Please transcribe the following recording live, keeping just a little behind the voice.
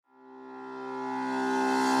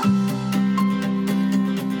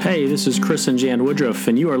Hey, this is Chris and Jan Woodruff,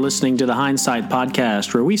 and you are listening to the Hindsight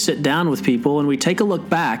Podcast, where we sit down with people and we take a look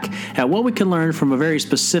back at what we can learn from a very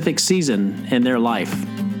specific season in their life.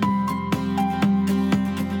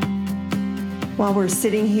 Well, we're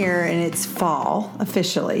sitting here and it's fall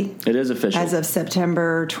officially. It is official. As of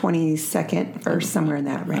September 22nd or somewhere in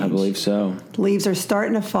that range. I believe so. Leaves are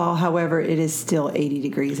starting to fall. However, it is still 80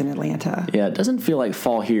 degrees in Atlanta. Yeah, it doesn't feel like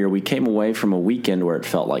fall here. We came away from a weekend where it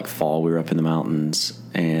felt like fall. We were up in the mountains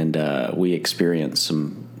and we experienced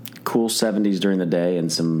some cool 70s during the day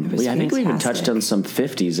and I think we even touched on some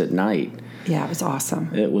 50s at night. Yeah, it was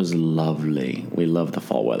awesome. It was lovely. We love the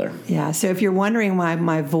fall weather. Yeah, so if you're wondering why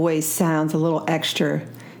my voice sounds a little extra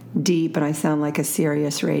deep and I sound like a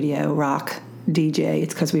Sirius radio rock DJ,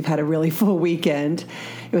 it's because we've had a really full weekend.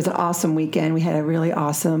 It was an awesome weekend. We had a really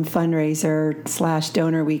awesome fundraiser /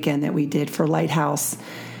 donor weekend that we did for Lighthouse,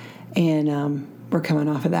 and we're coming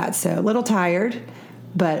off of that. So a little tired,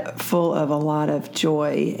 but full of a lot of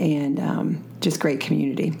joy and just great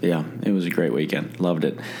community. Yeah, it was a great weekend. Loved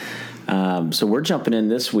it. So we're jumping in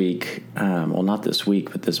this week, well, not this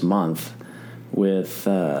week, but this month, with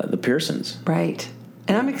the Pearsons. Right.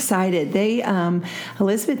 And I'm excited.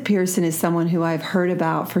 Elizabeth Pearson is someone who I've heard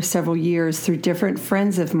about for several years through different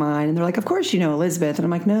friends of mine. And they're like, of course you know Elizabeth. And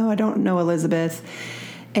I'm like, no, I don't know Elizabeth.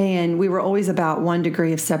 And we were always about 1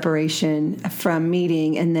 degree of separation from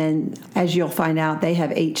meeting. And then, as you'll find out, they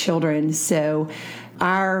have 8 children. So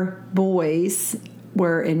our boys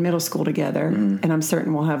were in middle school together, and I'm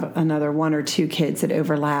certain we'll have another 1 or 2 kids that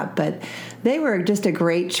overlap. But they were just a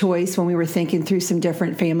great choice when we were thinking through some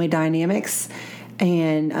different family dynamics.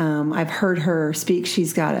 And I've heard her speak.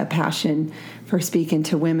 She's got a passion for speaking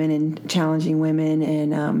to women and challenging women,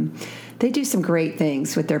 and they do some great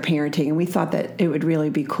things with their parenting. And we thought that it would really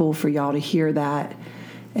be cool for y'all to hear that,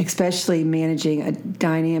 especially managing a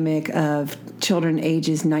dynamic of children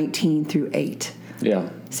ages 19 through 8. Yeah.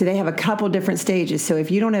 So they have a couple different stages. So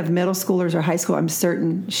if you don't have middle schoolers or high school, I'm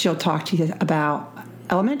certain she'll talk to you about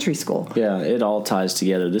elementary school. Yeah, it all ties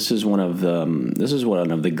together. This is one of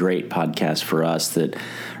the great podcasts for us that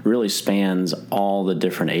really spans all the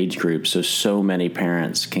different age groups. So many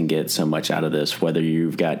parents can get so much out of this, whether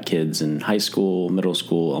you've got kids in high school, middle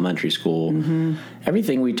school, elementary school. Mm-hmm.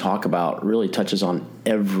 Everything we talk about really touches on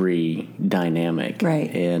every dynamic. Right.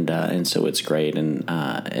 And so it's great.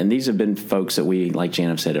 And these have been folks that we, like Jan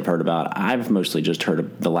have said, have heard about. I've mostly just heard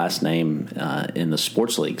of the last name in the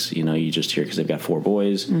sports leagues. You know, you just hear because they've got 4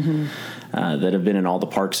 boys that have been in all the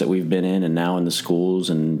parks that we've been in and now in the schools.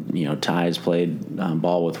 And, you know, Ty's played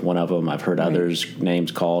ball with one of them. I've heard others'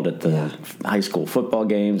 names called at the high school football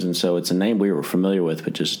games. And so it's a name we were familiar with,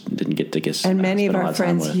 but just didn't get to get. And many of our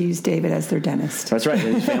friends use David as their dentist. That's right.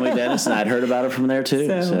 His family dentist, and I'd heard about it from there too.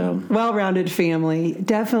 So. Well-rounded family.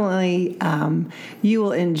 Definitely, you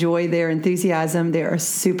will enjoy their enthusiasm. They're a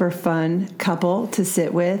super fun couple to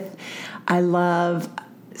sit with. I love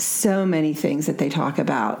so many things that they talk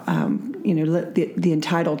about. The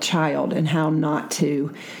entitled child and how not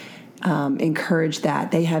to encourage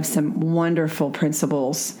that. They have some wonderful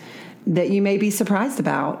principles that you may be surprised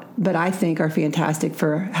about, but I think are fantastic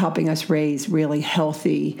for helping us raise really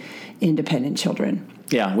healthy, independent children.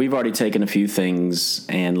 Yeah, we've already taken a few things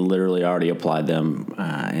and literally already applied them,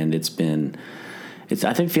 and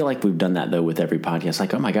I feel like we've done that though with every podcast.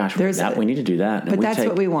 Like, oh my gosh, we need to do that. But that's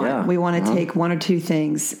what we want. Yeah. We want to take 1 or 2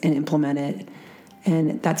 things and implement it,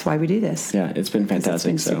 and that's why we do this. Yeah, it's been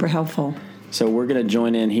fantastic. It's been super helpful. So we're going to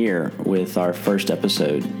join in here with our first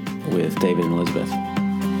episode with David and Elizabeth.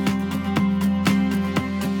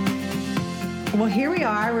 Well, here we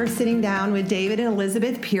are. We're sitting down with David and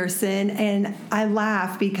Elizabeth Pearson, and I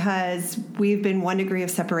laugh because we've been 1 degree of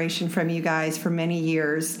separation from you guys for many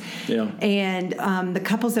years. Yeah. And the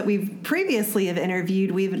couples that we've previously have interviewed,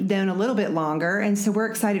 we've known a little bit longer, and so we're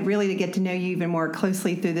excited really to get to know you even more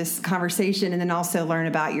closely through this conversation and then also learn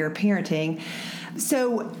about your parenting.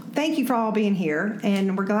 So thank you for all being here,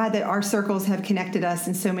 and we're glad that our circles have connected us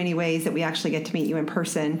in so many ways that we actually get to meet you in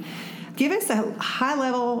person. Give us a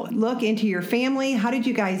high-level look into your family. How did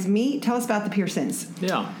you guys meet? Tell us about the Pearsons.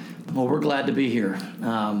 Yeah. Well, we're glad to be here.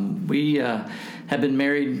 We have been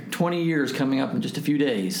married 20 years coming up in just a few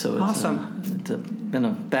days. So it's, awesome. It's been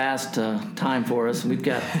a vast time for us. We've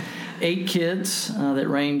got 8 kids that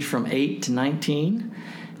range from 8 to 19,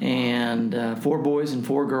 and 4 boys and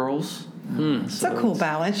 4 girls. It's a cool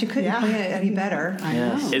balance. You couldn't plan it any better. I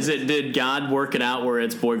know. Did God work it out where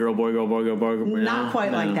it's boy, girl, boy, girl, boy, girl, boy, girl? Not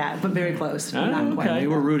quite like that, but very close. Not quite. We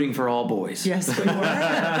were rooting for all boys. Yes, we were.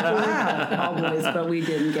 Wow. All boys, but we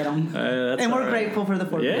didn't get them. And we're grateful for the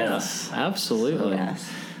 4 boys. Yes, absolutely. So, yes.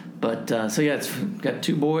 But, it's got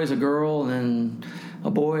 2 boys, a girl, and then a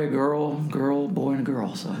boy, a girl, boy, and a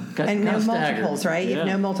girl. So and no multiples, right? You have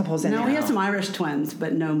no multiples in there. No, we have some Irish twins,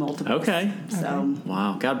 but no multiples. Okay. So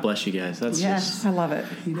wow, God bless you guys. That's I love it.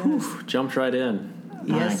 Jumped right in.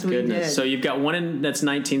 Yes, My goodness. we did. So you've got one that's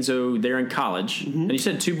 19, so they're in college. Mm-hmm. And you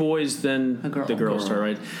said 2 boys, then the girls start,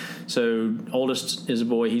 right? So oldest is a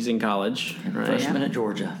boy, he's in college, right? Freshman at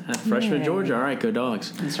Georgia. Freshman at Georgia, all right, go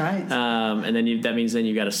Dogs. That's right. And then that means then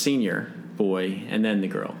you've got a senior boy and then the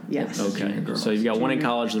girl. Yes. Okay. So you've got one in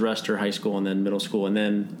college, the rest are high school and then middle school and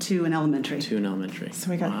then 2 in elementary. 2 in elementary. So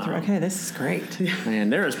we got 3. Okay, this is great. Man,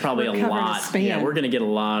 there is probably a covering a lot. span. Yeah, we're going to get a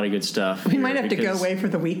lot of good stuff. We might have to go away for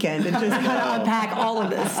the weekend and just unpack all of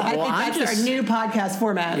this. I think that's our new podcast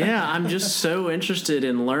format. Yeah, I'm just so interested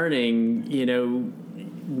in learning,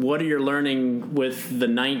 what are you learning with the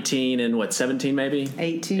 19 and 17 maybe?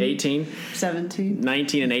 18. 17.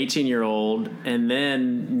 19 and 18-year-old, and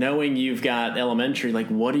then knowing you've got elementary, like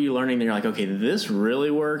what are you learning that you're like, okay, this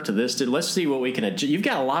really worked, this did, let's see what we can adjust. You've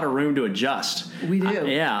got a lot of room to adjust. We do.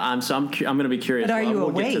 I'm going to be curious. But are you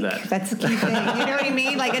awake? Get to that. That's the key thing. You know what I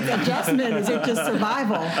mean? Like it's adjustment. Is it just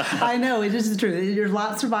survival? I know, it is true. There's a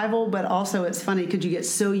lot of survival, but also it's funny because you get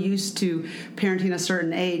so used to parenting a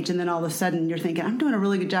certain age, and then all of a sudden you're thinking, I'm doing a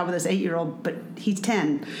really good job with this 8-year-old, but he's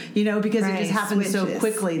 10, because it just happens so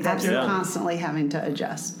quickly that you're constantly having to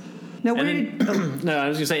adjust. No, I was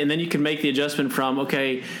going to say, and then you can make the adjustment from,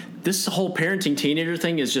 okay, this whole parenting teenager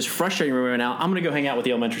thing is just frustrating me right now. I'm going to go hang out with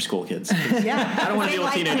the elementary school kids. Yeah. I don't want to deal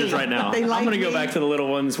with teenagers right now. I'm going to go back to the little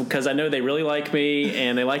ones because I know they really like me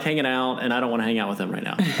and they like hanging out, and I don't want to hang out with them right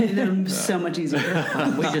now. They're so much easier.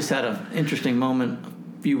 We just had an interesting moment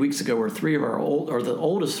a few weeks ago where 3 of the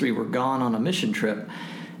oldest 3 were gone on a mission trip.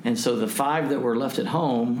 And so the 5 that were left at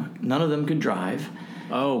home, none of them could drive.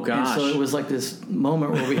 Oh, gosh. And so it was like this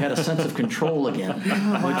moment where we had a sense of control again, which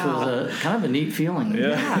was kind of a neat feeling.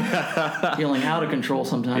 Yeah. Feeling out of control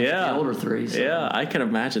sometimes with the older 3. So. Yeah, I can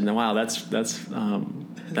imagine. Wow,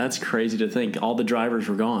 that's crazy to think. All the drivers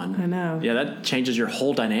were gone. I know. Yeah, that changes your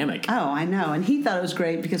whole dynamic. Oh, I know. And he thought it was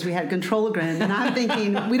great because we had control again. And I'm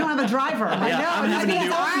thinking, we don't have a driver. I know. I'm having to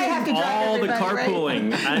do I have to drive all the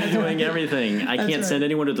carpooling. Right? I'm doing everything. I can't send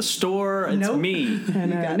anyone to the store. It's me. I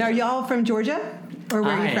know. Now, are y'all from Georgia? Or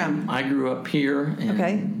where are you from? I grew up here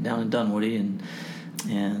down in Dunwoody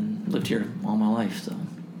and lived here all my life. So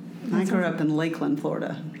I grew up in Lakeland,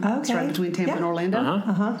 Florida. Okay. It's right between Tampa and Orlando.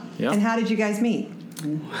 Yep. And how did you guys meet?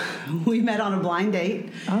 We met on a blind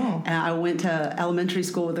date. Oh. And I went to elementary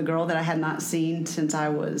school with a girl that I had not seen since I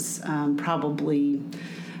was probably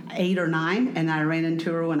 8 or 9, and I ran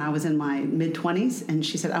into her when I was in my mid-20s, and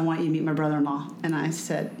she said, I want you to meet my brother-in-law. And I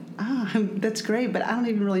said, that's great, but I don't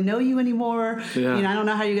even really know you anymore. Yeah. I don't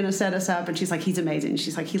know how you're going to set us up. And she's like, he's amazing.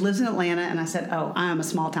 She's like, he lives in Atlanta. And I said, I am a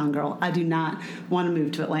small town girl. I do not want to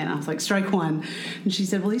move to Atlanta. I was like, strike 1. And she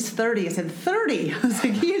said, well, he's 30. I said, 30? I was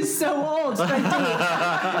like, he is so old. Strike 2.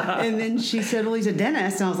 And then she said, well, he's a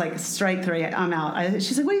dentist. And I was like, strike 3. I'm out.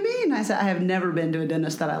 She's like, what do you mean? I said, I have never been to a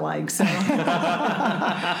dentist that I like. So,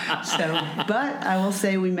 but I will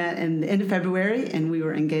say we met in the end of February, and we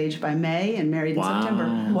were engaged by May and married in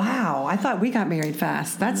September. Wow, I thought we got married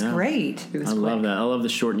fast. That's great. I love that. I love the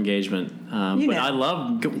short engagement. But I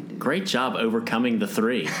love, great job overcoming the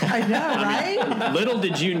 3. I know, right? Little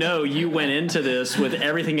did you know you went into this with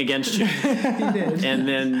everything against you. You did. And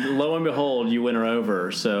then, lo and behold, you win her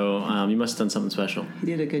over. So you must have done something special.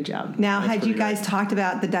 You did a good job. Now, had you guys talked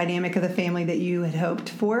about the dynamic of the family that you had hoped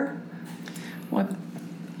for? What?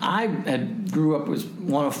 I grew up as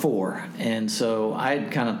one of 4, and so I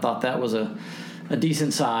had kind of thought that was a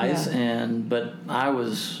decent size, but I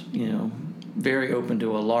was, very open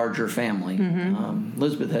to a larger family. Mm-hmm.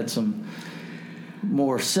 Elizabeth had some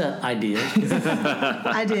more set ideas.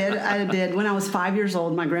 I did. When I was 5 years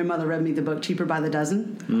old, my grandmother read me the book Cheaper by the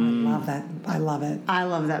Dozen. I love that. I love it. I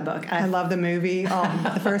love that book. I love the movie.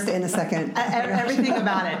 The first and the second. Everything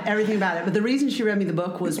about it. But the reason she read me the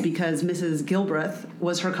book was because Mrs. Gilbreth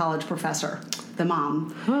was her college professor, the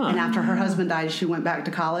mom. And after her husband died, she went back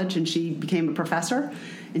to college and she became a professor.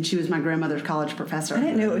 And she was my grandmother's college professor. I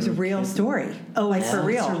didn't know it was a real story. Oh, like for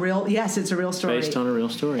real. It's a real story. Based on a real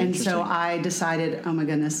story. And so I decided, oh my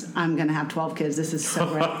goodness, I'm going to have 12 kids. This is so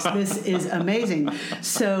great. This is amazing.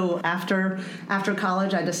 So after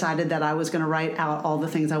college, I decided that I was going to write out all the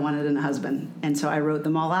things I wanted in a husband. And so I wrote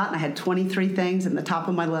them all out, and I had 23 things, and the top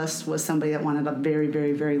of my list was somebody that wanted a very,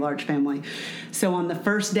 very, very large family. So on the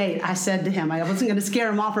first date, I said to him, I wasn't going to scare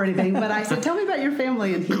him off or anything, but I said, tell me about your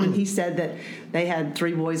family. And when he said that they had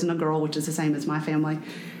 3 boys and a girl, which is the same as my family,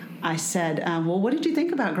 I said, well, what did you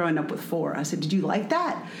think about growing up with 4? I said, did you like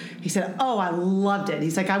that? He said, oh, I loved it.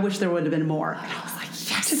 He's like, I wish there would have been more. And I was like,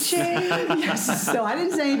 yes. Yes. So I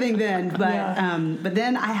didn't say anything then, but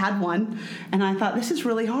then I had one, and I thought, this is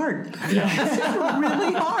really hard. This is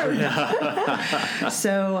really hard.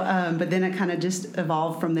 So, but then it kind of just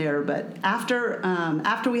evolved from there. But after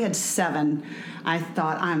we had 7, I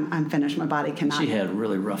thought, I'm finished. My body cannot. She had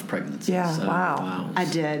really rough pregnancy. Yeah. So, Wow. I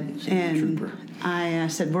did, She's a and trooper. I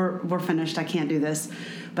said, we're finished. I can't do this.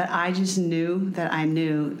 But I just knew that I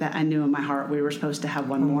knew in my heart we were supposed to have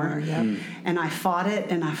one more. Yep. And I fought it,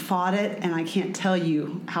 and I fought it, and I can't tell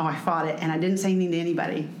you how I fought it. And I didn't say anything to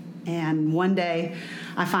anybody. And one day,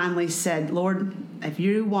 I finally said, Lord, if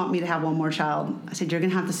you want me to have one more child, I said, you're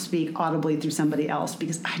going to have to speak audibly through somebody else,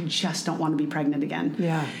 because I just don't want to be pregnant again.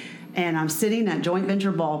 Yeah. And I'm sitting at Joint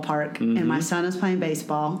Venture Ballpark, and my son is playing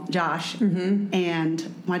baseball, Josh,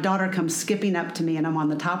 and my daughter comes skipping up to me, and I'm on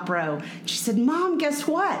the top row. She said, Mom, guess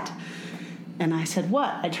what? And I said,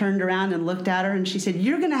 what? I turned around and looked at her, and she said,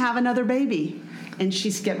 you're going to have another baby. And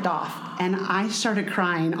she skipped off. And I started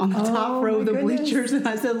crying on the top row of the bleachers. And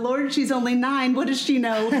I said, Lord, she's only 9. What does she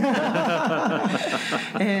know?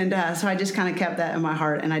 And so I just kind of kept that in my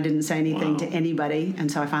heart. And I didn't say anything to anybody.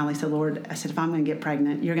 And so I finally said, Lord, I said, if I'm going to get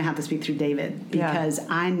pregnant, you're going to have to speak through David. Because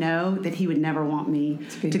I know that he would never want me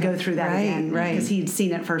to go through that again. Right. Because he'd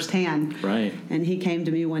seen it firsthand. Right. And he came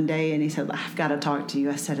to me one day and he said, I've got to talk to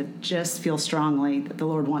you. I said, I just feel strongly that the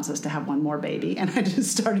Lord wants us to have one more baby. And I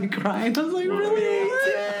just started crying. I was like, really?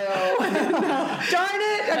 Darn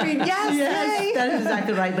it. I mean, yes. That is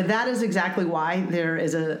exactly right. But that is exactly why there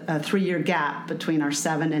is a 3-year gap between our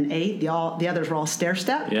 7 and 8. The others were all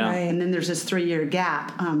stair-step. Yeah. Right. And then there's this 3-year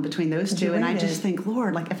gap between those two. And I just think,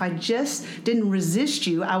 Lord, like if I just didn't resist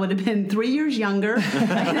you, I would have been 3 years younger and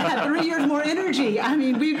had 3 years more energy. I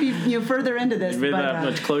mean, we'd be further into this. You'd be that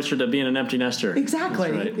much closer to being an empty nester.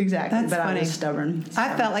 Exactly. That's right. Exactly. That's but funny. I was stubborn.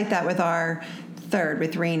 I felt like that with our third,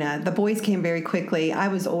 with Rena. The boys came very quickly. I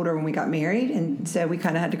was older when we got married, and so we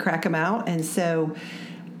kind of had to crack them out. And so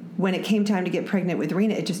when it came time to get pregnant with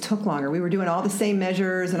Rena, it just took longer. We were doing all the same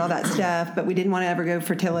measures and all that stuff, but we didn't want to ever go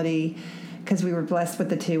fertility because we were blessed with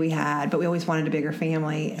the 2 we had, but we always wanted a bigger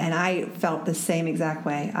family. And I felt the same exact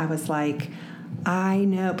way. I was like, I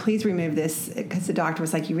know, please remove this, because the doctor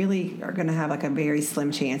was like, you really are going to have like a very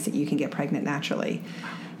slim chance that you can get pregnant naturally.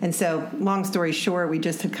 And so, long story short, we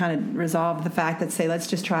just had kind of resolved the fact that, say, let's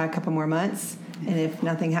just try a couple more months, and if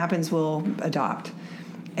nothing happens, we'll adopt.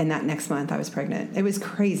 And that next month, I was pregnant. It was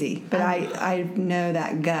crazy, but I know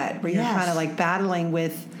that gut where you're kind of like battling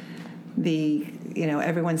with the,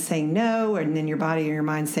 everyone's saying no, and then your body and your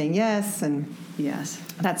mind saying yes, and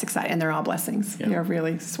that's exciting. And they're all blessings. Yeah. They're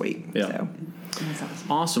really sweet. Yeah. So.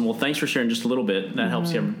 Awesome. Well, thanks for sharing just a little bit. That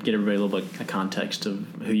helps get everybody a little bit of context of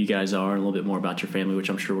who you guys are and a little bit more about your family, which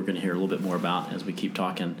I'm sure we're going to hear a little bit more about as we keep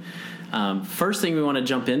talking. First thing we want to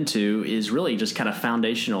jump into is really just kind of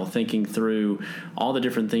foundational, thinking through all the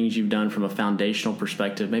different things you've done from a foundational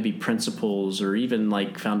perspective, maybe principles or even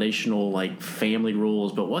like foundational like family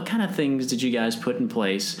rules. But what kind of things did you guys put in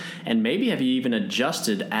place? And maybe have you even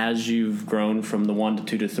adjusted as you've grown from the 1 to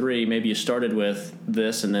 2 to 3? Maybe you started with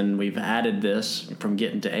this and then we've added this from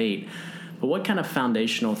getting to 8. But what kind of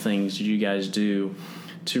foundational things did you guys do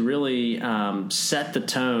to really set the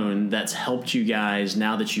tone that's helped you guys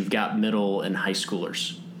now that you've got middle and high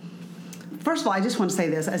schoolers? First of all, I just want to say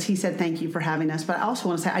this. As he said, thank you for having us. But I also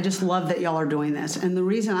want to say I just love that y'all are doing this. And the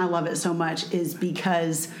reason I love it so much is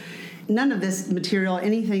because none of this material,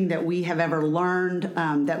 anything that we have ever learned,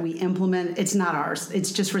 that we implement, it's not ours.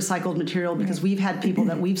 It's just recycled material because we've had people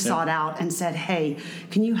that we've sought out and said, hey,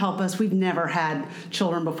 can you help us? We've never had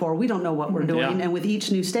children before. We don't know what we're doing. Yeah. And with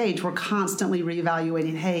each new stage, we're constantly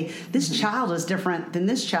reevaluating, hey, this child is different than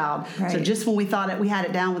this child. Right. So just when we thought we had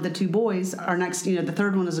it down with the 2 boys, our next, the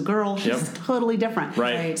third one is a girl. She's totally different.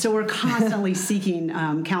 Right. So we're constantly seeking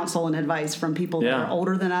counsel and advice from people that are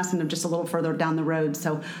older than us and just a little further down the road.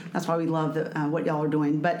 So that's why we love what y'all are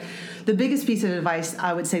doing. But the biggest piece of advice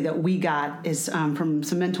I would say that we got is from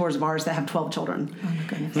some mentors of ours that have 12 children. Oh, my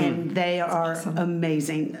goodness. And they are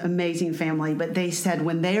amazing, amazing family. But they said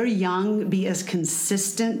when they're young, be as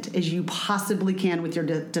consistent as you possibly can with your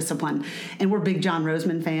discipline. And we're big John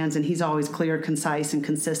Roseman fans, and he's always clear, concise, and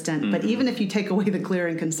consistent. But even if you take away the clear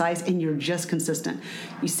and concise and you're just consistent,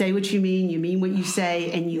 you say what you mean what you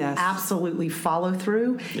say, and you absolutely follow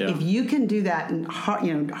through. Yeah. If you can do that in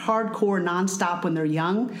hardcore, nonstop when they're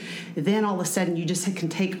young, then all of a sudden you just can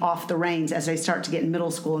take off the reins as they start to get in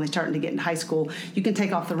middle school and they start to get in high school. You can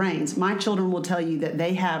take off the reins. My children will tell you that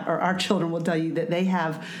they have, or our children will tell you that they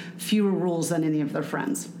have fewer rules than any of their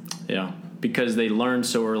friends. Yeah. Because they learn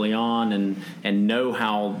so early on and know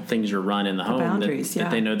how things are run in the home boundaries,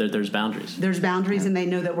 that they know that there's boundaries. There's boundaries, and they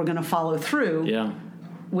know that we're going to follow through. Yeah.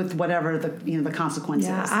 with whatever the consequences.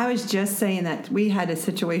 Yeah, I was just saying that we had a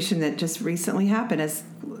situation that just recently happened as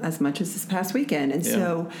much as this past weekend. And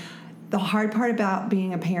so the hard part about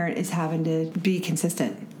being a parent is having to be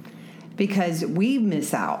consistent because we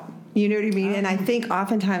miss out. You know what I mean? And I think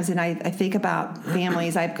oftentimes, and I think about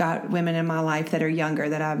families, I've got women in my life that are younger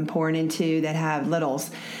that I'm pouring into that have littles.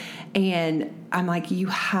 And I'm like, you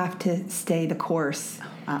have to stay the course.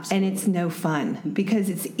 Absolutely. And it's no fun because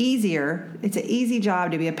it's easier. It's an easy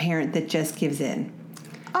job to be a parent that just gives in.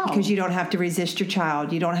 Oh. Because you don't have to resist your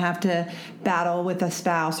child. You don't have to battle with a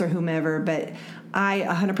spouse or whomever. But I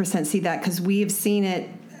 100% see that because we have seen it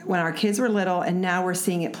when our kids were little, and now we're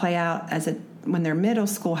seeing it play out when they're middle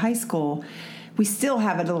school, high school. We still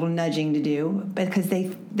have a little nudging to do because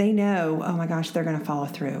they know, oh my gosh, they're going to follow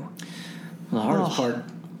through. The hardest part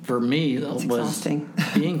for me was exhausting.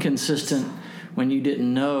 Being consistent when you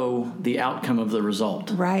didn't know the outcome of the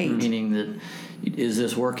result. Right. Meaning that, is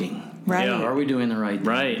this working? Right. Yeah. Are we doing the right thing?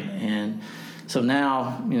 Right. And so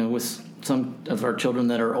now, with some of our children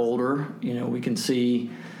that are older, we can see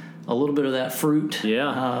a little bit of that fruit.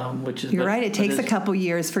 Yeah. Which is You're right. It takes a couple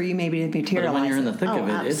years for you maybe to materialize. But when you're in the thick of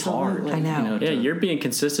it, it's hard. absolutely. I know. Yeah, you're being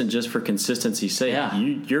consistent just for consistency's sake. Yeah.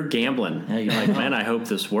 You're gambling. Yeah, you're like, man, I hope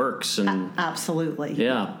this works. And Absolutely.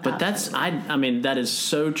 yeah, but I mean, that is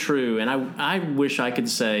so true. And I wish I could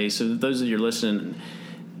say, so those of you listening,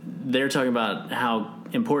 they're talking about how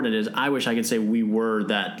important it is. I wish I could say we were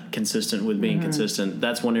that consistent with being consistent.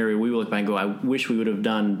 That's one area we look back and go, I wish we would have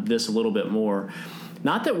done this a little bit more.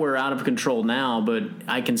 Not that we're out of control now, but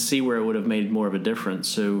I can see where it would have made more of a difference.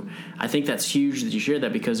 So I think that's huge that you share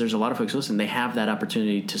that because there's a lot of folks listening. They have that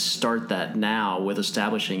opportunity to start that now with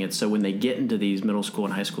establishing it. So when they get into these middle school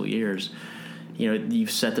and high school years, you've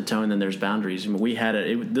set the tone and there's boundaries. I mean, we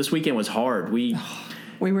had this weekend was hard. We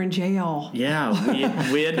were in jail. Yeah,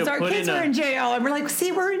 we had to our put kids in were in jail, and we're like,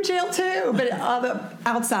 see, we're in jail too. But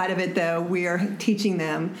outside of it, though, we are teaching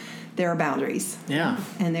them there are boundaries. Yeah.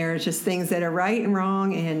 And there are just things that are right and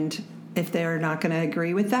wrong, and if they're not going to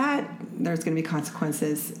agree with that, there's going to be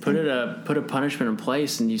consequences. Put a punishment in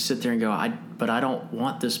place, and you sit there and go, but I don't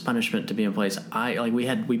want this punishment to be in place.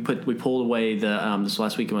 We pulled away this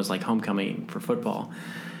last weekend was like homecoming for football,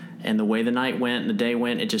 and the way the night went and the day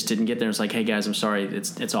went, it just didn't get there. It's like, hey guys, I'm sorry,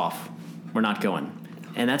 it's off. We're not going.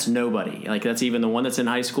 And that's nobody. Like that's even the one that's in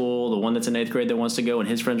high school, the one that's in 8th grade that wants to go, and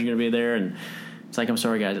his friends are going to be there, and it's like, I'm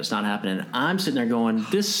sorry, guys, it's not happening. I'm sitting there going,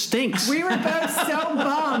 this stinks. We were both so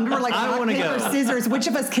bummed. We're like, rock, paper, scissors. Which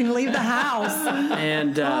of us can leave the house?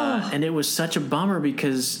 And it was such a bummer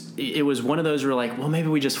because it was one of those where like, well, maybe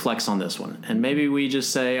we just flex on this one. And maybe we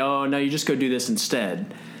just say, oh, no, you just go do this instead.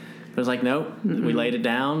 But it was like, nope, we laid it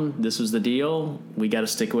down. This was the deal. We got to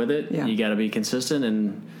stick with it. Yeah. You got to be consistent.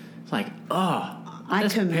 And it's like,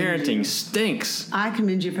 this parenting stinks. I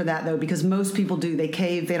commend you for that, though, because most people do. They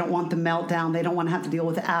cave. They don't want the meltdown. They don't want to have to deal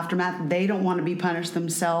with the aftermath. They don't want to be punished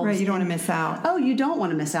themselves. Right, you don't want to miss out. Oh, you don't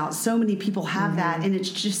want to miss out. So many people have that, and it's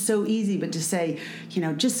just so easy. But to say,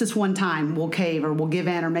 just this one time we'll cave or we'll give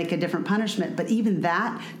in or make a different punishment. But even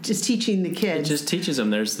that, just teaching the kids. It just teaches them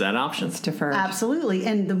there's that option. It's deferred. Absolutely.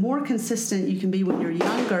 And the more consistent you can be when you're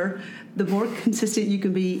younger, the more consistent you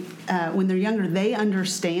can be when they're younger. They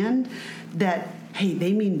understand that, hey,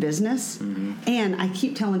 they mean business. And I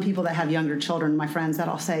keep telling people that have younger children, my friends, that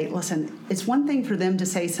I'll say, listen, it's one thing for them to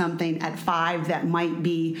say something at 5 that might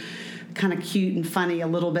be kind of cute and funny, a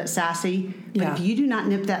little bit sassy. But if you do not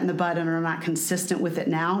nip that in the bud and are not consistent with it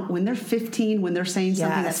now, when they're 15, when they're saying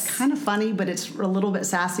something that's kind of funny, but it's a little bit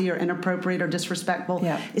sassy or inappropriate or disrespectful,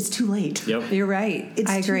 it's too late. Yep. You're right.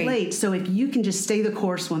 It's I agree. too late. So if you can just stay the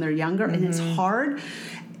course when they're younger, and it's hard,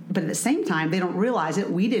 but at the same time, they don't realize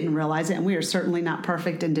it. We didn't realize it, and we are certainly not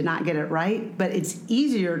perfect and did not get it right. But it's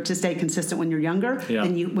easier to stay consistent when you're younger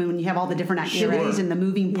than when you have all the different activities and the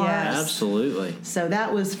moving parts. Yes. Absolutely. So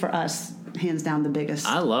that was, for us, hands down the biggest.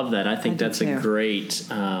 I love that. I think that's too. a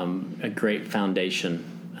great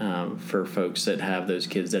foundation for folks that have those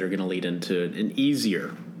kids that are going to lead into an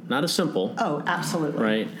easier, not a simple. Oh, absolutely.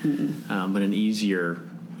 Right? But an easier,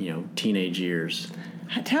 teenage years.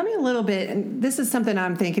 Tell me a little bit, and this is something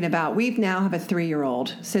I'm thinking about. We now have a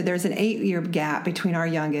 3-year-old, so there's an 8-year gap between our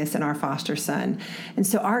youngest and our foster son. And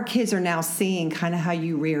so our kids are now seeing kind of how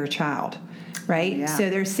you rear a child, right? Yeah. So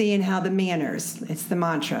they're seeing how the manners, it's the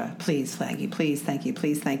mantra, please, thank you, please, thank you,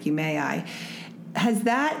 please, thank you, may I. Has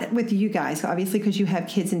that, with you guys, obviously because you have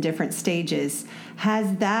kids in different stages,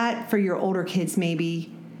 has that for your older kids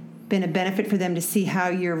maybe been a benefit for them to see how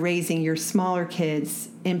you're raising your smaller kids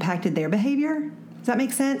impacted their behavior? Does that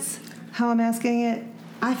make sense, how I'm asking it?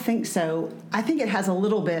 I think so. I think it has a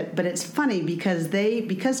little bit, but it's funny because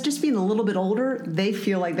just being a little bit older, they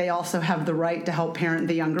feel like they also have the right to help parent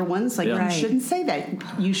the younger ones. Like, Yeah. you shouldn't say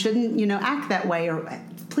that. You shouldn't, act that way, or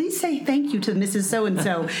please say thank you to Mrs.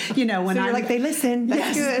 So-and-so, when So you're like, they listen.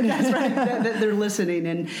 That's good. That's right. that they're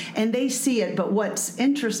listening and they see it. But what's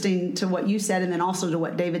interesting to what you said, and then also to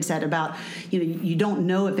what David said about, you don't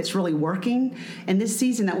know if it's really working. And this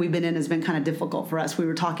season that we've been in has been kind of difficult for us. We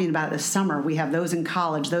were talking about this summer. We have those in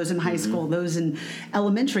college, those in high school, those in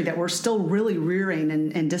elementary that we're still really rearing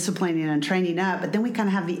and disciplining and training up. But then we kind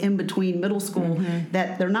of have the in-between middle school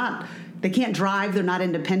that they can't drive, they're not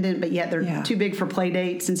independent, but yet they're too big for play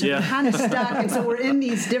dates. And so we're kind of stuck. And so we're in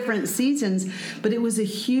these different seasons. But it was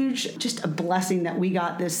just a blessing that we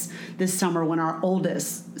got this summer when our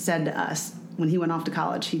oldest said to us, when he went off to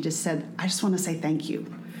college, he just said, I just want to say thank you.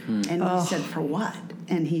 And we said, for what?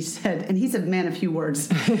 And he's a man of few words.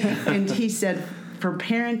 And he said, for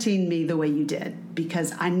parenting me the way you did.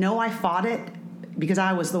 Because I know I fought it, because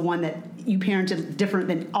I was the one that you parented different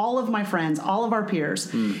than all of my friends, all of our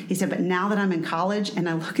peers. He said, but now that I'm in college and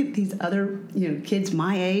I look at these other kids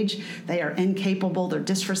my age, they are incapable, they're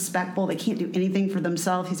disrespectful, they can't do anything for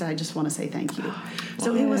themselves. He said, I just want to say thank you.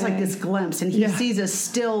 So it was like this glimpse, and he sees us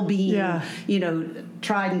still being,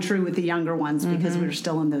 tried and true with the younger ones because we're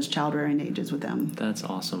still in those child-rearing ages with them. That's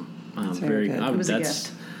awesome. That's very good. It was a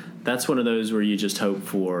gift. That's one of those where you just hope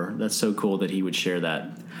for. That's so cool that he would share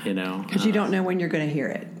that, Because you don't know when you're going to hear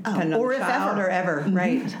it. Or if ever.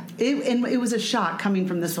 Right. It was a shock coming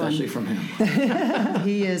from this Especially one. from him.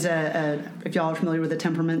 He is if y'all are familiar with the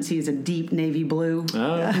temperaments, he is a deep navy blue,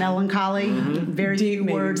 melancholy, very Deep few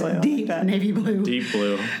navy words, blue. deep navy blue. Deep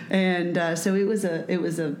blue. And so it was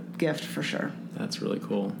a gift for sure. That's really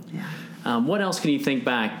cool. Yeah. What else can you think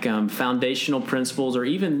back? Foundational principles, or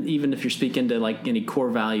even if you're speaking to like any core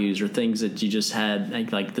values or things that you just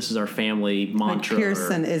had, like this is our family mantra. Like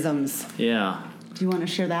Pearson isms. Yeah. Do you want to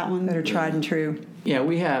share that one? That are tried and true. Yeah,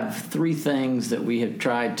 we have 3 things that we have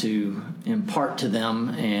tried to impart to them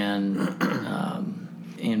and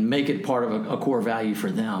make it part of a core value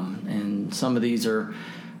for them. And some of these are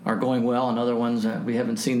going well, and other ones we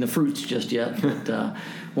haven't seen the fruits just yet. But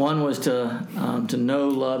one was to know,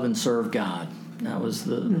 love, and serve God. That was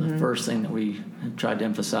the first thing that we tried to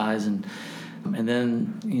emphasize, and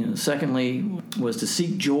then secondly was to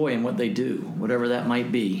seek joy in what they do, whatever that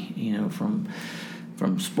might be.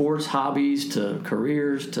 From sports, hobbies, to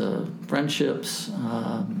careers, to friendships,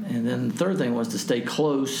 and then the third thing was to stay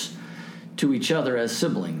close to each other as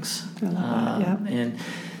siblings. I love that. Yeah. And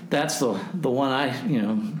that's the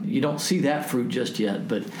one you don't see that fruit just yet,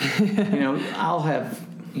 but I'll have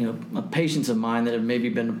a patients of mine that have maybe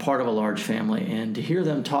been a part of a large family, and to hear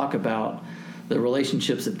them talk about the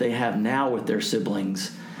relationships that they have now with their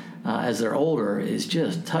siblings as they're older is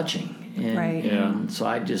just touching. And, right. And so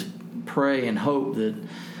I just pray and hope that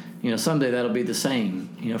someday that'll be the same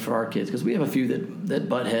for our kids, because we have a few that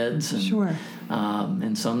butt heads, and sure,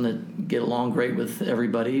 and some that get along great with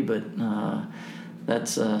everybody, but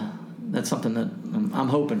that's something that I'm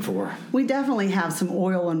hoping for. We definitely have some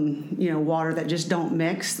oil and water that just don't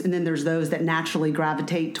mix, and then there's those that naturally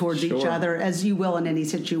gravitate towards each other, as you will in any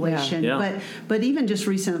situation. Yeah. But even just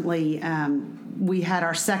recently, we had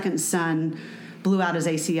our second son blew out his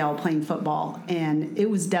ACL playing football, and it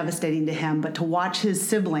was devastating to him. But to watch his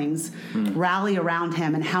siblings rally around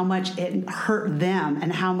him, and how much it hurt them,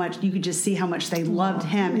 and how much you could just see how much they loved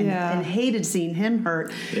him and hated seeing him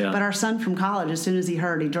hurt. Yeah. But our son from college, as soon as he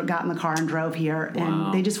heard, he got in the car and drove here,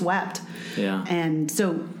 and they just wept. Yeah. And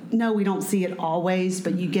so, no, we don't see it always,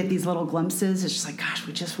 but you get these little glimpses. It's just like, gosh,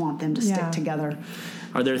 we just want them to stick together.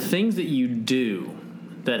 Are there things that you do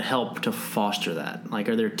that help to foster that? Like,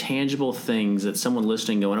 are there tangible things that someone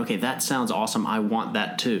listening going, okay, that sounds awesome, I want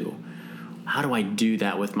that too? How do I do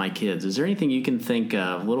that with my kids? Is there anything you can think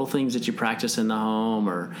of, little things that you practice in the home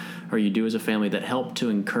or you do as a family that help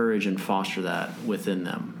to encourage and foster that within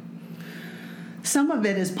them? Some of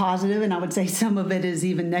it is positive, and I would say some of it is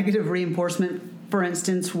even negative reinforcement. For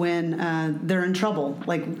instance, when they're in trouble,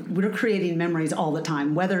 like we're creating memories all the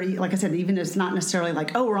time, whether, like I said, even it's not necessarily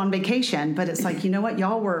like, oh, we're on vacation, but it's like, you know what,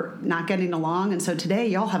 y'all were not getting along. And so today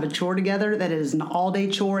y'all have a chore together that is an all day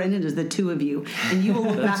chore, and it is the two of you. And you will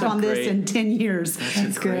look back on this in 10 years.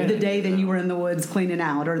 That's great. The day that you were in the woods cleaning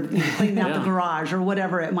out or cleaning out the garage or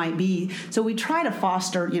whatever it might be. So we try to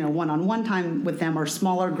foster, one-on-one time with them or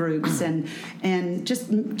smaller groups and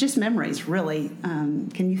just memories, really.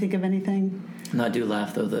 Can you think of anything? And I do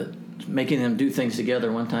laugh, though, that making them do things together.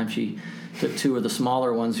 One time she took 2 of the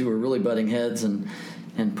smaller ones who were really butting heads, and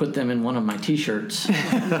and put them in one of my T-shirts, and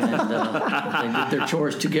they did their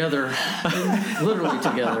chores together, literally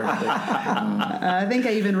together. But, I think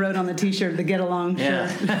I even wrote on the T-shirt the Get Along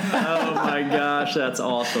shirt. Oh my gosh, that's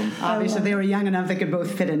awesome. Obviously, they were young enough they could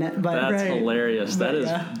both fit in it. But That's hilarious. That is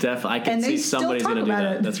definitely. I can see somebody's going to do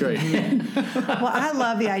that. That's great. Well, I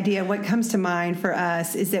love the idea. What comes to mind for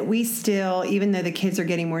us is that we still, even though the kids are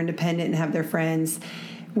getting more independent and have their friends,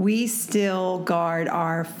 we still guard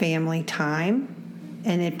our family time.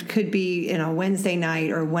 And it could be Wednesday night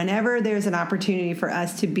or whenever there's an opportunity for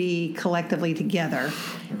us to be collectively together.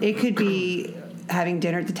 It could be having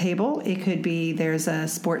dinner at the table. It could be there's a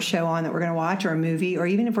sports show on that we're going to watch, or a movie, or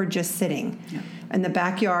even if we're just sitting in the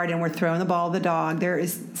backyard and we're throwing the ball to the dog. There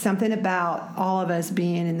is something about all of us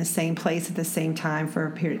being in the same place at the same time for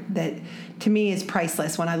a period that, to me, is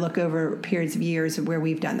priceless when I look over periods of years where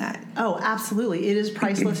we've done that. Oh, absolutely. It is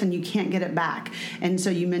priceless and you can't get it back. And so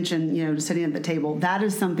you mentioned, sitting at the table. That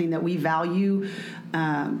is something that we value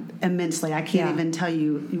immensely. I can't even tell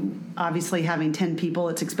you, obviously having 10 people,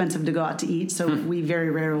 it's expensive to go out to eat. So we very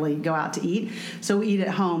rarely go out to eat. So we eat at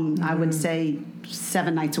home, I would say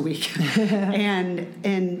 7 nights a week.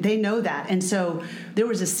 and they know that. And so there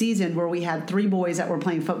was a season where we had 3 boys that were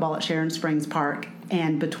playing football at Sharon Springs Park.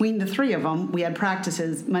 And between the 3 of them, we had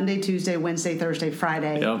practices Monday, Tuesday, Wednesday, Thursday,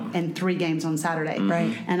 Friday, and 3 games on Saturday.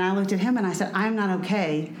 Right. And I looked at him and I said, I'm not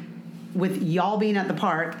okay with y'all being at the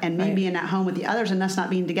park and me being at home with the others and us not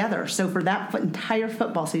being together. So for that entire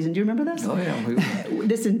football season, do you remember this? Oh yeah,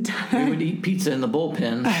 we would eat pizza in the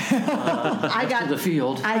bullpen after the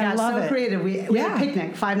field. I got so creative. We had a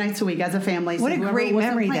picnic 5 nights a week as a family. What a great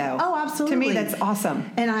memory, though. Oh, absolutely. To me, that's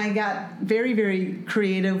awesome. And I got very, very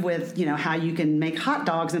creative with how you can make hot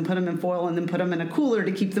dogs and put them in foil and then put them in a cooler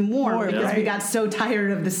to keep them warm because we got so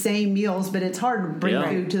tired of the same meals. But it's hard to bring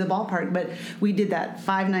food to the ballpark. But we did that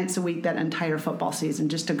 5 nights a week that entire football season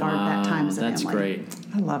just to guard that time as a family. That's great.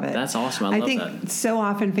 I love it. That's awesome. I love think that. So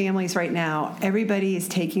often families right now, everybody is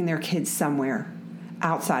taking their kids somewhere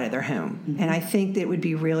outside of their home. Mm-hmm. And I think that it would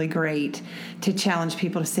be really great to challenge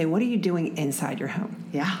people to say, what are you doing inside your home?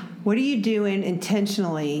 Yeah. What are you doing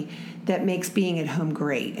intentionally that makes being at home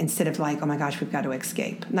great instead of like, oh my gosh, we've got to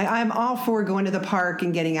escape? Like, I'm all for going to the park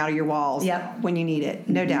and getting out of your walls when you need it,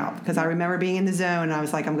 no doubt. Because I remember being in the zone and I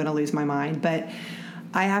was like, I'm going to lose my mind. But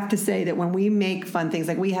I have to say that when we make fun things,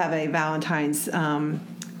 like we have a Valentine's,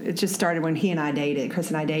 it just started when Chris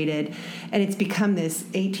and I dated, and it's become this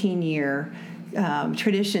 18-year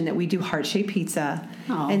tradition that we do heart-shaped pizza.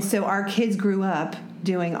 Aww. And so our kids grew up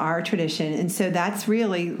doing our tradition, and so that's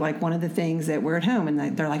really like one of the things that we're at home,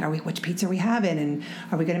 and they're like, which pizza are we having, and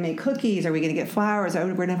are we going to make cookies, are we going to get flowers, are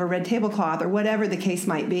we going to have a red tablecloth, or whatever the case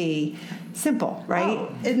might be. Simple, right?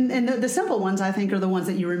 Oh, and the simple ones, I think, are the ones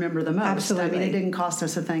that you remember the most. Absolutely. I mean, it didn't cost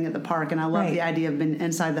us a thing at the park, and I love the idea of being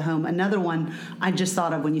inside the home. Another one I just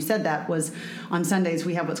thought of when you said that was on Sundays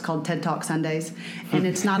we have what's called TED Talk Sundays, and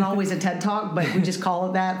it's not always a TED Talk, but we just call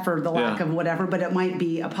it that for the lack of whatever, but it might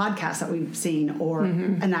be a podcast that we've seen or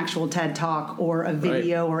an actual TED Talk or a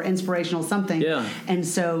video or inspirational something. Yeah. And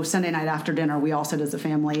so Sunday night after dinner, we all sit as a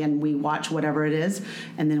family and we watch whatever it is,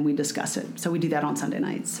 and then we discuss it. So we do that on Sunday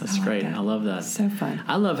nights. That's great. I love that. So fun.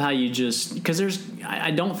 I love how you just, because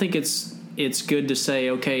I don't think it's good to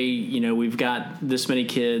say, okay, we've got this many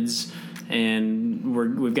kids and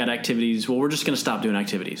we've got activities. Well, we're just going to stop doing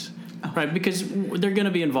activities. Right, because they're going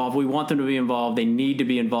to be involved. We want them to be involved. They need to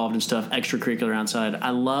be involved in stuff extracurricular outside. I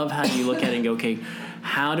love how you look at it and go, okay,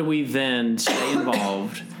 how do we then stay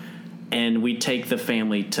involved and we take the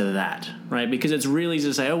family to that, right? Because it's really easy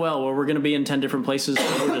to say, well, we're going to be in 10 different places,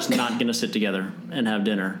 so we're just not going to sit together and have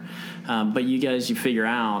dinner. But you guys, you figure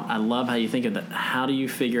out, I love how you think of that. How do you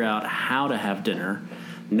figure out how to have dinner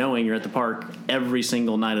knowing you're at the park every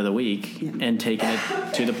single night of the week and taking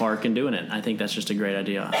it to the park and doing it? I think that's just a great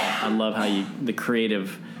idea. I love how the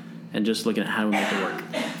creative and just looking at how we make it work.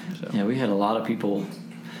 So. Yeah, we had a lot of people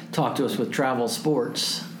talk to us with travel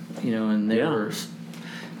sports, and they were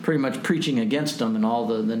pretty much preaching against them and all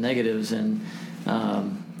the negatives, and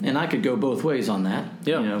I could go both ways on that.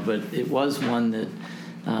 Yeah. But it was one that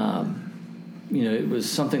it was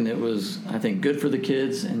something that was, I think, good for the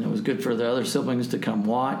kids, and it was good for the other siblings to come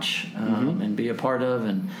watch and be a part of,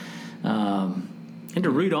 and to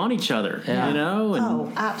root on each other, And,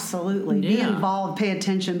 absolutely. Be involved, pay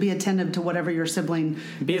attention, be attentive to whatever your sibling.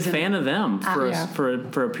 Be a fan of them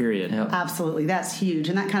for a period. Yep. Absolutely, that's huge,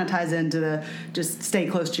 and that kind of ties into the just stay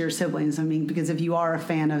close to your siblings. I mean, because if you are a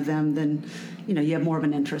fan of them, then you have more of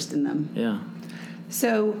an interest in them. Yeah.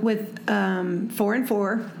 So with 4 and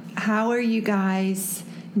 4, how are you guys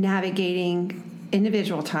navigating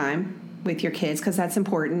individual time with your kids, because that's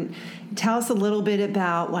important. Tell us a little bit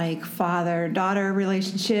about like father-daughter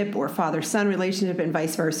relationship or father-son relationship and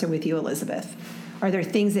vice versa with you, Elizabeth. Are there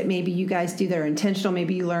things that maybe you guys do that are intentional?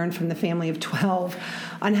 Maybe you learned from the family of 12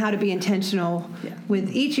 on how to be intentional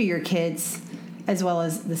with each of your kids as well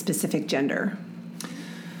as the specific gender.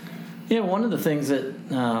 Yeah, one of the things that,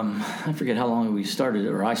 I forget how long we started it,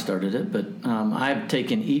 or I started it, but I've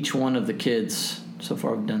taken each one of the kids, so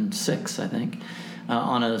far we've done 6, I think,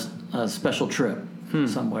 on a special trip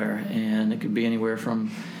somewhere. And it could be anywhere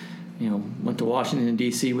from, went to Washington,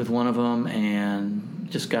 D.C. with one of them, and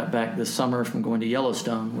just got back this summer from going to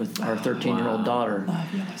Yellowstone with our 13-year-old daughter.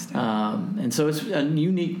 Love Yellowstone. And so it's a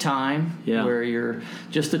unique time where you're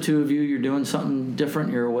just the two of you. You're doing something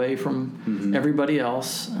different. You're away from everybody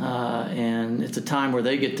else, and it's a time where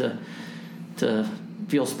they get to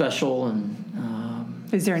feel special.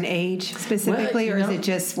 And is there an age specifically, or is it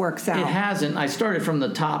just works out? It hasn't. I started from the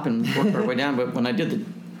top and worked our way down, but when I did the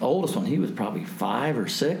oldest one, he was probably 5 or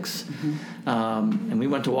 6, and we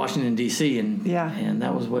went to Washington D.C. and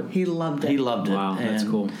that was what he loved it. He loved it. Wow, that's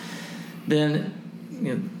cool.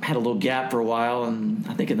 Then had a little gap for a while, and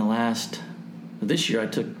I think this year I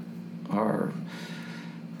took our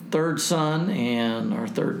 3rd son and our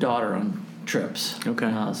 3rd daughter on trips.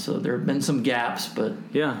 Okay. So there have been some gaps, but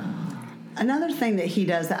Another thing that he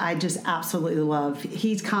does that I just absolutely love,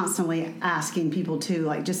 he's constantly asking people to,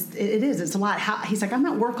 like, just, it's a lot. He's like, I'm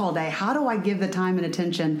at work all day. How do I give the time and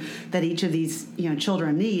attention that each of these,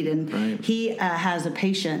 children need? And he has a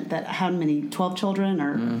patient that had 12 children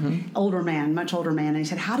or much older man. And he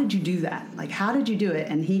said, how did you do that? Like, how did you do it?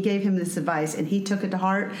 And he gave him this advice, and he took it to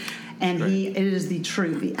heart. And it is the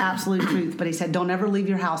truth, the absolute truth. But he said, don't ever leave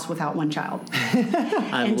your house without one child.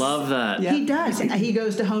 I love that. He does. He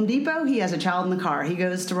goes to Home Depot, he has a child in the car. He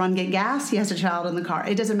goes to run get gas, he has a child in the car.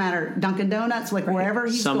 It doesn't matter. Dunkin' Donuts, like wherever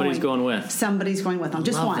he's Somebody's going with him.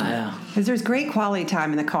 Just one. Because there's great quality time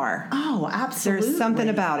in the car. Oh, absolutely. There's something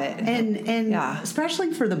about it. And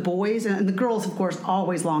especially for the boys, and the girls, of course,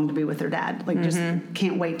 always long to be with their dad. Like, just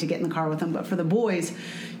can't wait to get in the car with them. But for the boys,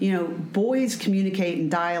 boys communicate and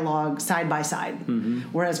dialogue side by side,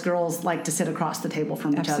 whereas girls like to sit across the table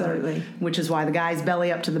from each other, which is why the guys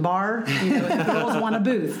belly up to the bar, and the girls want a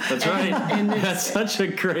booth. That's right. And that's such a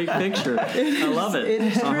great picture. I love it.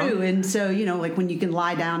 It's true. And so, like when you can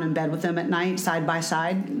lie down in bed with them at night side by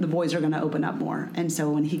side, the boys are going to open up more. And so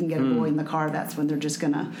when he can get a boy in the car, that's when they're just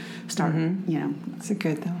going to start, It's a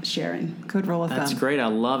good, though. Sharing. Good rule of thumb. That's great. I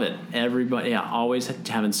love it. Everybody, always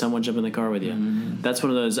having someone jump in the car with you. That's one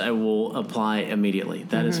of those I will apply immediately.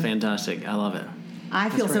 That is fantastic. I love it. I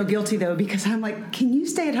feel so guilty, though, because I'm like, can you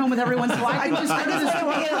stay at home with everyone so I can just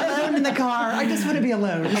be alone in the car? I just want to be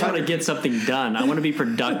alone. I want to get something done. I want to be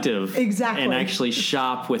productive. Exactly. And actually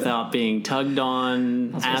shop without being tugged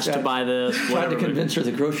on, asked to buy this. Tried to convince her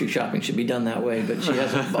the grocery shopping should be done that way, but she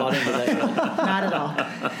hasn't bought into that yet. Not at all.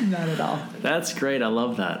 Not at all. That's great. I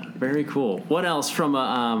love that. Very cool. What else from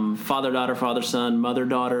a father-daughter, father-son,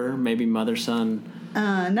 mother-daughter, maybe mother-son?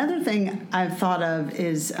 Another thing I've thought of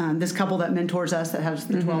is this couple that mentors us that has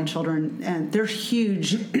the 12 children, and they're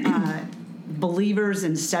huge believers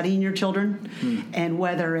in studying your children, and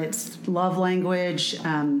whether it's love language,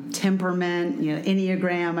 temperament,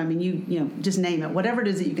 Enneagram, I mean, you just name it, whatever it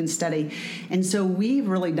is that you can study. And so we've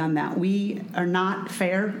really done that. We are not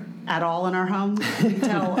fair at all in our home. We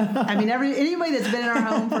tell, anybody that's been in our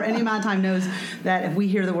home for any amount of time knows that if we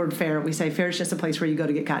hear the word fair, we say fair is just a place where you go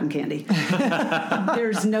to get cotton candy.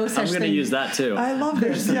 There's no such thing. I'm going to use that too. I love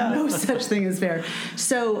this. There's no such thing as fair.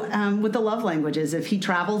 So with the love languages, if he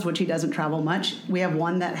travels, which he doesn't travel much, we have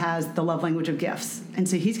one that has the love language of gifts. And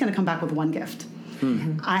so he's going to come back with one gift.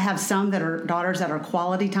 I have some that are daughters that are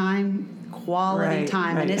quality time,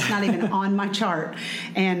 and it's not even on my chart,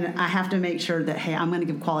 and I have to make sure that, hey, I'm going to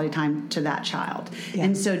give quality time to that child.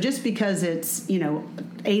 And so just because it's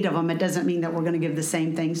 8 of them, it doesn't mean that we're going to give the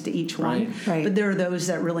same things to each one. But there are those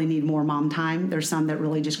that really need more mom time. There's some that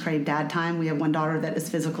really just crave dad time. We have one daughter that is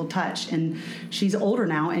physical touch, and she's older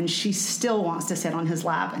now, and she still wants to sit on his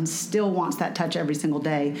lap and still wants that touch every single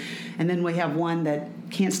day. And then we have one that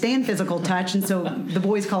can't stand physical touch, and so the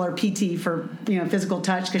boys call her PT for physical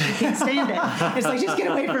touch because she can't stand it. It's like, just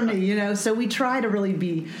get away from me, So we try to really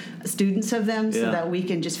be students of them so that we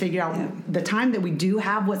can just figure out the time that we do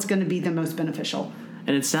have what's going to be the most beneficial.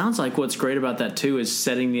 And it sounds like what's great about that too is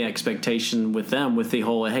setting the expectation with them with the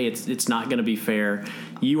whole, hey, it's not going to be fair.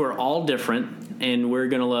 You are all different, and we're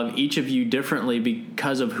going to love each of you differently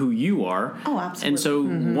because of who you are. Oh, absolutely. And so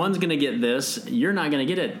one's going to get this, you're not going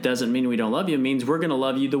to get it. Doesn't mean we don't love you. It means we're going to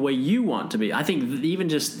love you the way you want to be. I think even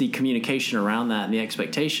just the communication around that and the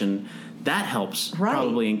expectation, that helps Right.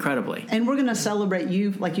 probably incredibly. And we're going to celebrate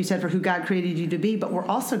you, like you said, for who God created you to be, but we're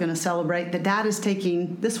also going to celebrate that Dad is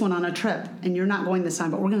taking this one on a trip, and you're not going this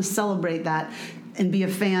time, but we're going to celebrate that and be a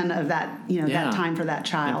fan of that, that time for that I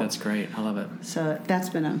child. think that's great. I love it. So that's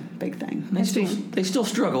been a big thing. They still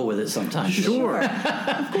struggle with it sometimes. Sure.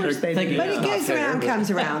 Of course they do. But it goes around,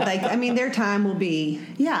 comes around. Their time will be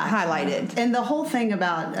highlighted. And the whole thing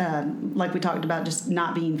about, like we talked about, just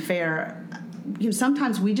not being fair,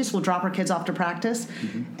 sometimes we just will drop our kids off to practice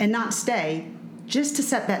and not stay, just to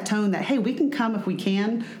set that tone that, hey, we can come if we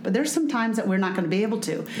can, but there's some times that we're not going to be able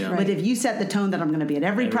to. Yeah. But if you set the tone that I'm going to be at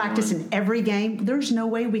every practice and every game, there's no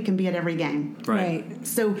way we can be at every game. Right.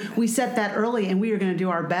 So we set that early, and we are going to do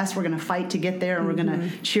our best. We're going to fight to get there, and we're going to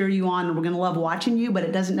cheer you on, and we're going to love watching you, but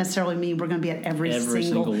it doesn't necessarily mean we're going to be at every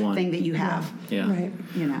single one. thing that you have. Yeah. Right.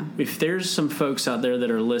 If there's some folks out there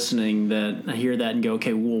that are listening that hear that and go,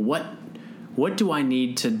 okay, well, what do I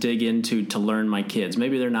need to dig into to learn my kids?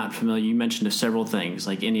 Maybe they're not familiar. You mentioned several things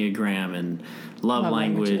like Enneagram and love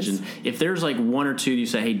language. And if there's like one or two you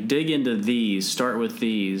say, hey, dig into these, start with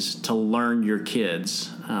these to learn your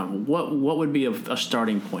kids, what would be a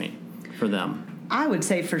starting point for them? I would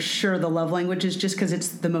say for sure the love languages, just because it's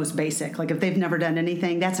the most basic. Like if they've never done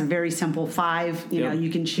anything, that's a very simple 5. You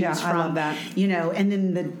can choose from. I love that. And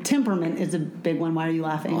then the temperament is a big one. Why are you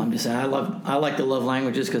laughing? I'm just saying I like the love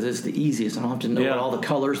languages because it's the easiest. I don't have to know what all the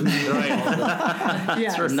colors mean, all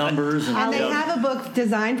the numbers, and they have a book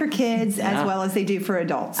designed for kids as well as they do for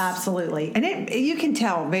adults. Absolutely. And you can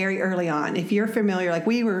tell very early on if you're familiar. Like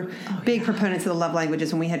we were big proponents of the love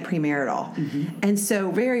languages when we had premarital, and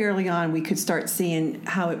so very early on we could start seeing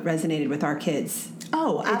how it resonated with our kids.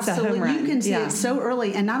 Oh, absolutely. You can see it so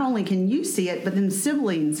early, and not only can you see it, but then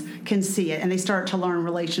siblings can see it, and they start to learn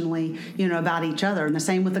relationally, about each other. And the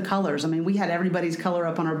same with the colors. I mean, we had everybody's color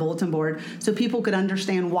up on our bulletin board so people could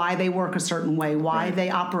understand why they work a certain way, why they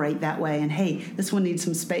operate that way, and hey, this one needs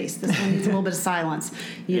some space. This one needs a little bit of silence.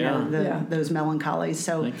 Those melancholies.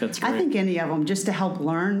 So I think any of them, just to help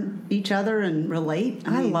learn each other and relate.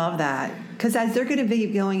 I love that, because as they're going to be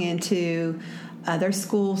going into their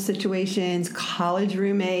school situations, college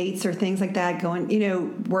roommates, or things like that,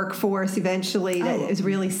 going, workforce eventually, that is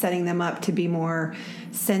really setting them up to be more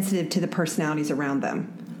sensitive to the personalities around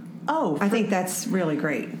them. I think that's really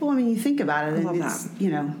great. Well, I mean, you think about it. I love that.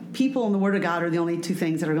 People and the Word of God are the only 2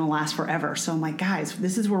 things that are going to last forever. So I'm like, guys,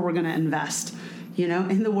 this is where we're going to invest.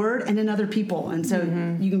 In the Word and in other people. And so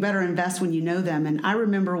you can better invest when you know them. And I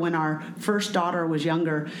remember when our first daughter was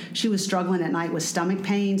younger, she was struggling at night with stomach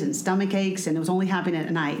pains and stomach aches, and it was only happening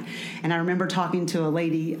at night. And I remember talking to a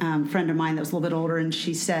lady, friend of mine that was a little bit older, and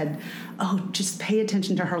she said, just pay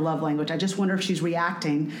attention to her love language. I just wonder if she's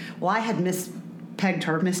reacting. Well, I had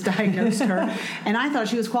misdiagnosed her, and I thought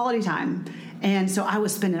she was quality time. And so I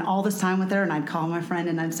was spending all this time with her, and I'd call my friend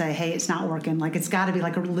and I'd say, hey, it's not working. Like, it's got to be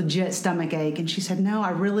like a legit stomach ache. And she said, no,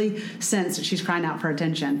 I really sense that she's crying out for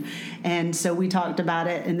attention. And so we talked about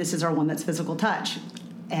it, and this is our one that's physical touch.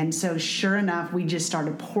 And so sure enough, we just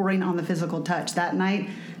started pouring on the physical touch. That night,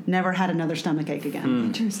 never had another stomach ache again.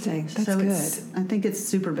 Interesting. That's good. I think it's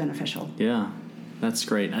super beneficial. Yeah, that's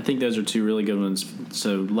great. I think those are 2 really good ones.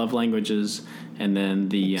 So love languages and then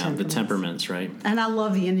the temperaments, right? And I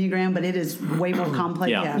love the Enneagram, but it is way more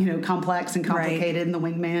complex, complex and complicated, and the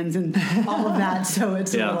wingmans and all of that. So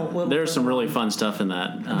it's a little there's some really fun stuff in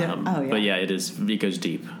that. But it goes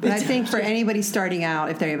deep. But I think for anybody starting out,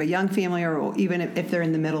 if they have a young family or even if they're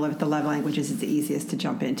in the middle of the love languages, it's the easiest to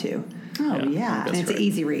jump into. And it's an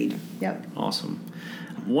easy read. Yep. Awesome.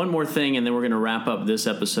 One more thing, and then we're going to wrap up this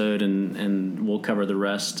episode, and we'll cover the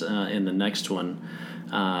rest in the next one.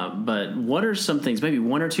 But what are some things, maybe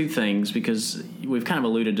 1 or 2 things, because we've kind of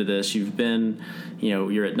alluded to this. You've been,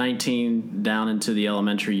 you're at 19 down into the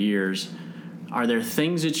elementary years. Are there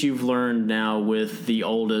things that you've learned now with the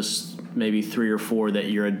oldest, maybe 3 or 4,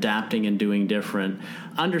 that you're adapting and doing different?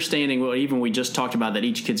 Understanding, even we just talked about that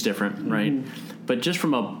each kid's different, right? But just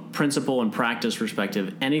from a principle and practice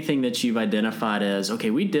perspective, anything that you've identified as, okay,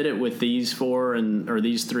 we did it with these 4 or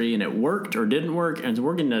these 3 and it worked or didn't work, and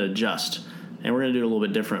we're going to adjust. And we're going to do it a little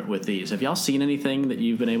bit different with these. Have y'all seen anything that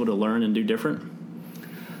you've been able to learn and do different?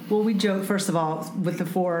 Well, we joke, first of all, with the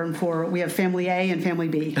 4 and 4, we have family A and family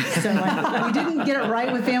B. So we didn't get it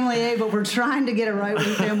right with family A, but we're trying to get it right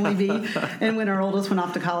with family B. And when our oldest went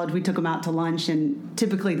off to college, we took him out to lunch, and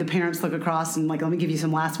typically the parents look across and let me give you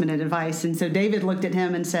some last-minute advice. And so David looked at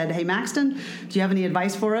him and said, hey, Maxton, do you have any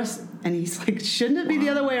advice for us? And he's like, shouldn't it be the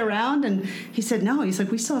other way around? And he said, no. He's like,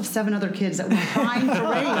 we still have 7 other kids that we're trying to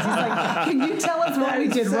raise. He's like, can you tell us what we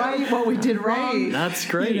did right, what we did wrong? That's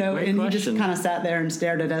great. You know, great and question. he just kind of sat there and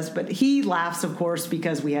stared at us. But he laughs, of course,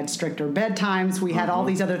 because we had stricter bedtimes. We had all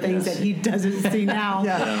these other things that he doesn't see now.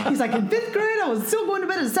 He's like, in 5th grade, I was still going to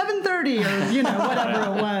bed at 7:30 or, you know,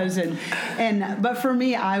 whatever it was. But for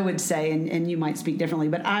me, I would say, and you might speak differently,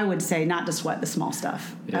 but I would say not to sweat the small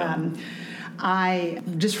stuff. Yeah. I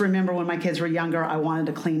just remember when my kids were younger, I wanted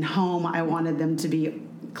a clean home. I wanted them to be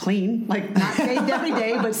clean, like not bathed every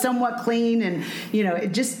day, but somewhat clean, and you know,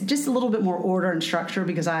 it just a little bit more order and structure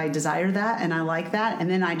because I desire that and I like that. And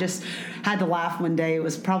then I just had to laugh one day. It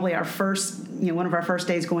was probably our first, you know, one of our first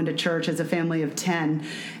days going to church as a family of 10,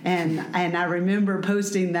 and I remember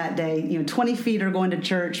posting that day, you know, 20 feet are going to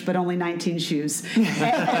church, but only 19 shoes, and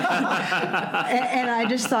I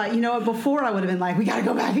just thought, you know what, before I would have been like, we got to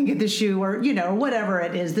go back and get the shoe, or you know, or whatever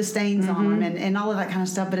it is, the stains on them, and all of that kind of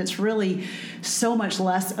stuff. But it's really so much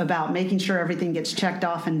less about making sure everything gets checked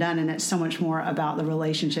off and done, and it's so much more about the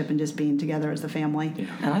relationship and just being together as a family. Yeah.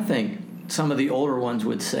 And I think some of the older ones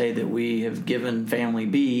would say that we have given Family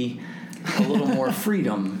B a little more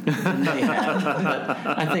freedom than they had. But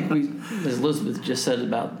I think we, as Elizabeth just said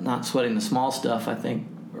about not sweating the small stuff, I think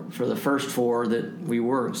for the first 4 that we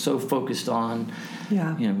were so focused on you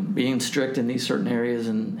know, being strict in these certain areas,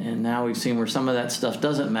 and now we've seen where some of that stuff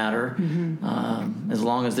doesn't matter, as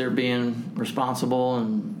long as they're being responsible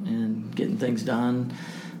and getting things done,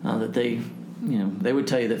 that they, you know, they would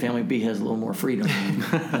tell you that Family B has a little more freedom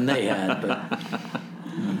than they had, but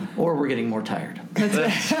or we're getting more tired.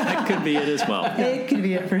 That could be it as well. It could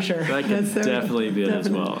be it for sure. That could definitely be it as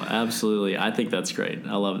well. Absolutely. I think that's great.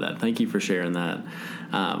 I love that. Thank you for sharing that.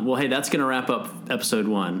 Well, hey, that's going to wrap up episode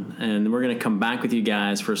 1. And we're going to come back with you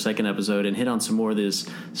guys for a second episode and hit on some more of this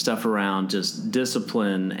stuff around just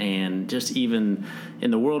discipline and just even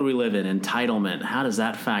in the world we live in, entitlement. How does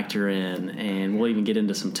that factor in? And we'll even get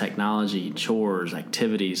into some technology, chores,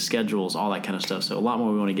 activities, schedules, all that kind of stuff. So a lot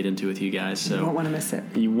more we want to get into with you guys. So You won't want to miss it.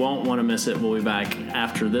 You won't want to miss it. We'll be back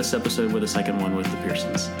after this episode with a second one with the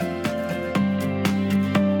Pearsons.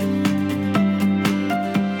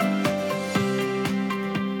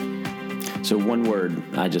 So one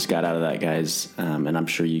word I just got out of that, guys, and I'm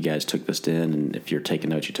sure you guys took this in, and if you're taking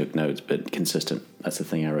notes, you took notes, but consistent. That's the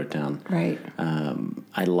thing I wrote down. Right.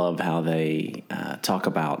 I love how they talk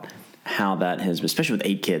about how that has, especially with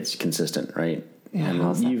 8 kids, consistent, right? Yeah, and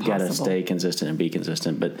how's that you've got to possible? stay consistent and be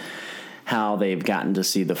consistent, but how they've gotten to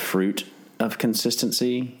see the fruit of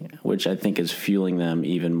consistency, which I think is fueling them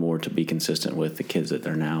even more to be consistent with the kids that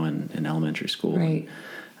they're now in elementary school. Right.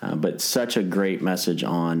 But such a great message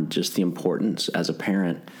on just the importance as a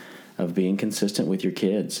parent of being consistent with your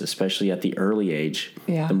kids, especially at the early age.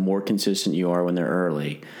 Yeah. The more consistent you are when they're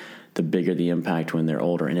early, the bigger the impact when they're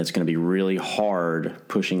older. And it's going to be really hard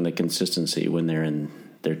pushing the consistency when they're in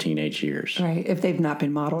their teenage years. Right, if they've not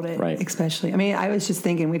been modeled it, Right. especially. I mean, I was just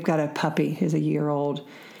thinking, we've got a puppy who's a year old,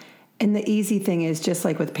 and the easy thing is, just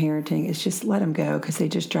like with parenting, is just let them go because they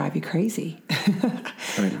just drive you crazy.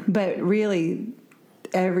 Right. But really,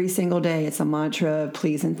 every single day it's a mantra of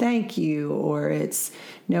please and thank you, or it's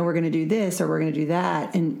no, we're going to do this or we're going to do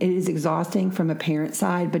that. And it is exhausting from a parent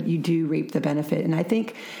side, but you do reap the benefit. And I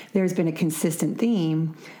think there's been a consistent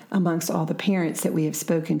theme amongst all the parents that we have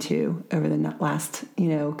spoken to over the last,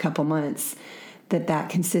 couple months, that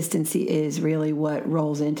consistency is really what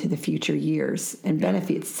rolls into the future years and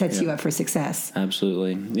benefits, sets you up for success.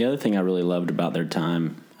 Absolutely. The other thing I really loved about their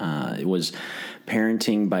time it was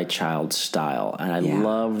parenting by child style. And I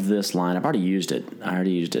love this line. I've already used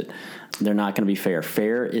it. They're not going to be fair.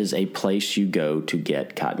 Fair is a place you go to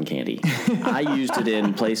get cotton candy. I used it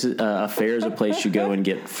in places. A fair is a place you go and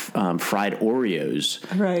get fried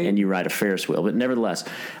Oreos, right? And you ride a Ferris wheel. But nevertheless,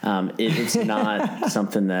 it's not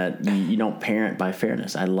something that you don't parent by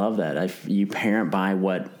fairness. I love that. You parent by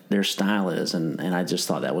what their style is, and I just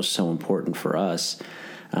thought that was so important for us.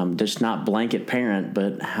 Just not blanket parent,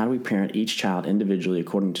 but how do we parent each child individually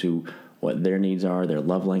according to what their needs are, their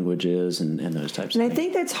love languages, and those types of things. And I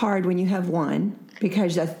think that's hard when you have one,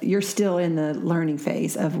 because you're still in the learning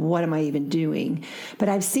phase of what am I even doing. But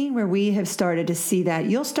I've seen where we have started to see that.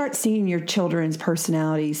 You'll start seeing your children's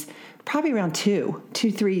personalities probably around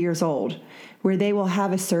 2-3 years old, where they will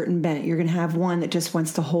have a certain bent. You're going to have one that just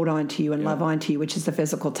wants to hold on to you and love on to you, which is the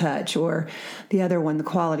physical touch, or the other one, the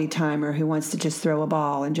quality timer, who wants to just throw a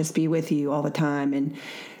ball and just be with you all the time. And,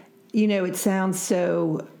 it sounds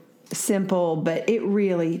so simple, but it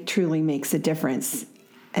really, truly makes a difference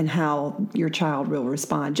in how your child will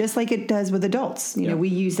respond, just like it does with adults. We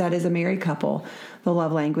use that as a married couple, the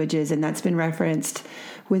love languages, and that's been referenced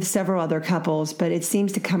with several other couples, but it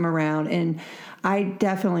seems to come around, and I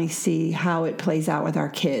definitely see how it plays out with our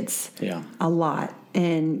kids. Yeah. A lot.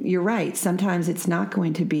 And you're right. Sometimes it's not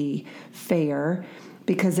going to be fair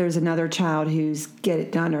because there's another child who's get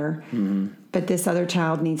it doneer, but this other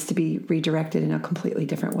child needs to be redirected in a completely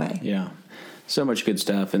different way. Yeah. So much good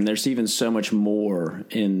stuff, and there's even so much more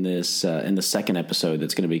in this in the second episode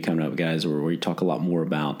that's going to be coming up, guys, where we talk a lot more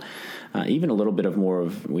about even a little bit of more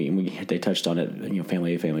of they touched on it,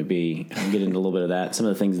 family A, family B. I'll get into a little bit of that, some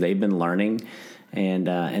of the things they've been learning, and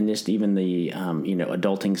just even the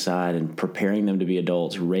adulting side and preparing them to be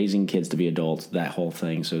adults, raising kids to be adults, that whole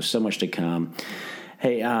thing. So much to come.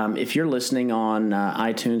 Hey, if you're listening on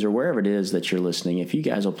iTunes or wherever it is that you're listening, if you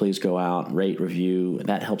guys will please go out, rate, review,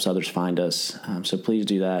 that helps others find us. So please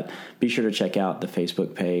do that. Be sure to check out the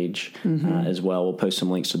Facebook page as well. We'll post some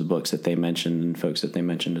links to the books that they mentioned and folks that they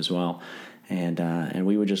mentioned as well. And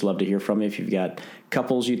we would just love to hear from you. If you've got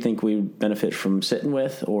couples you think we would benefit from sitting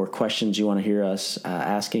with or questions you want to hear us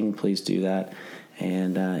asking, please do that.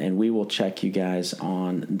 And we will check you guys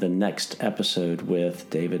on the next episode with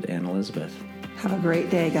David and Elizabeth. Have a great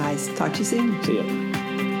day, guys. Talk to you soon. See ya.